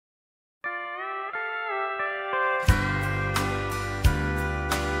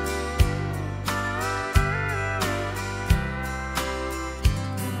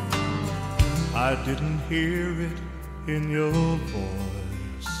I didn't hear it in your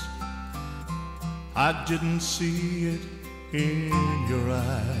voice. I didn't see it in your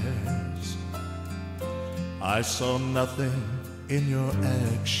eyes. I saw nothing in your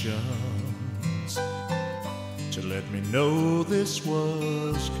actions to let me know this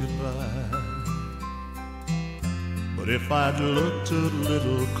was goodbye. But if I'd looked a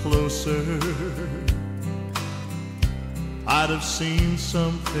little closer, I'd have seen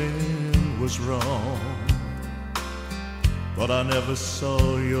something was wrong. But I never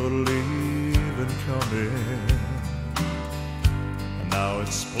saw your leaving coming, and now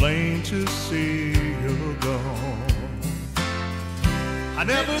it's plain to see you're gone. I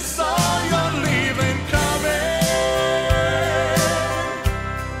never saw your leaving coming.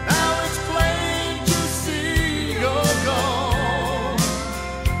 Now it's plain to see you're gone.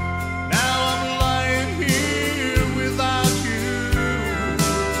 Now I'm lying here without you,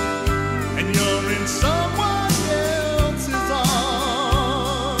 and you're in someone else's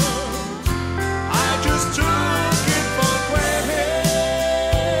arms. I just took it for granted.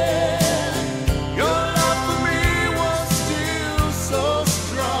 Your love for me was still so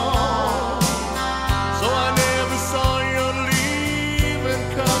strong, so I never saw your leaving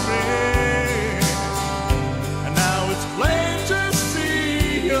coming, and now it's plain to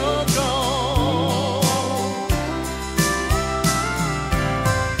see you're gone.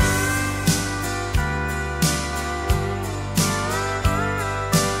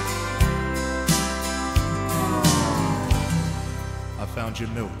 I found your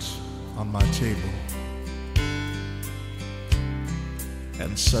note on my table,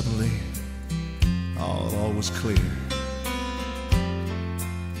 and suddenly all was clear.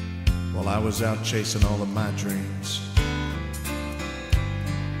 While I was out chasing all of my dreams,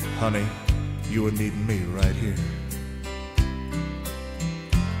 honey, you were needing me right here.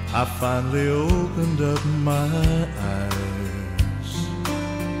 I finally opened up my eyes,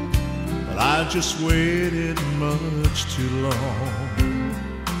 but I just waited much too long,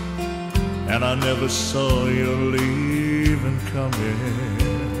 and I never saw your leaving coming.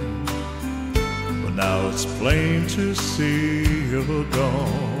 But now it's plain to see you're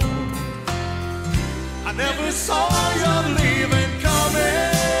gone. I never saw your leaving coming.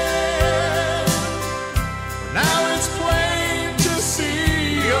 Now it's plain to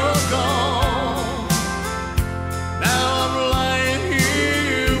see you're gone. Now I'm lying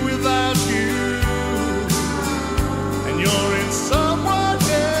here without you, and you're in someone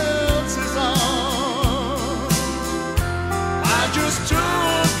else's arms. I just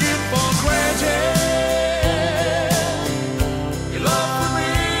took it for granted. Your love for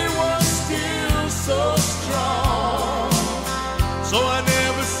me was still so strong, so I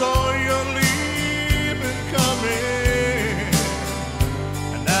never saw your leaving coming,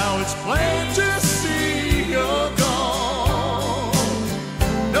 and now it's plain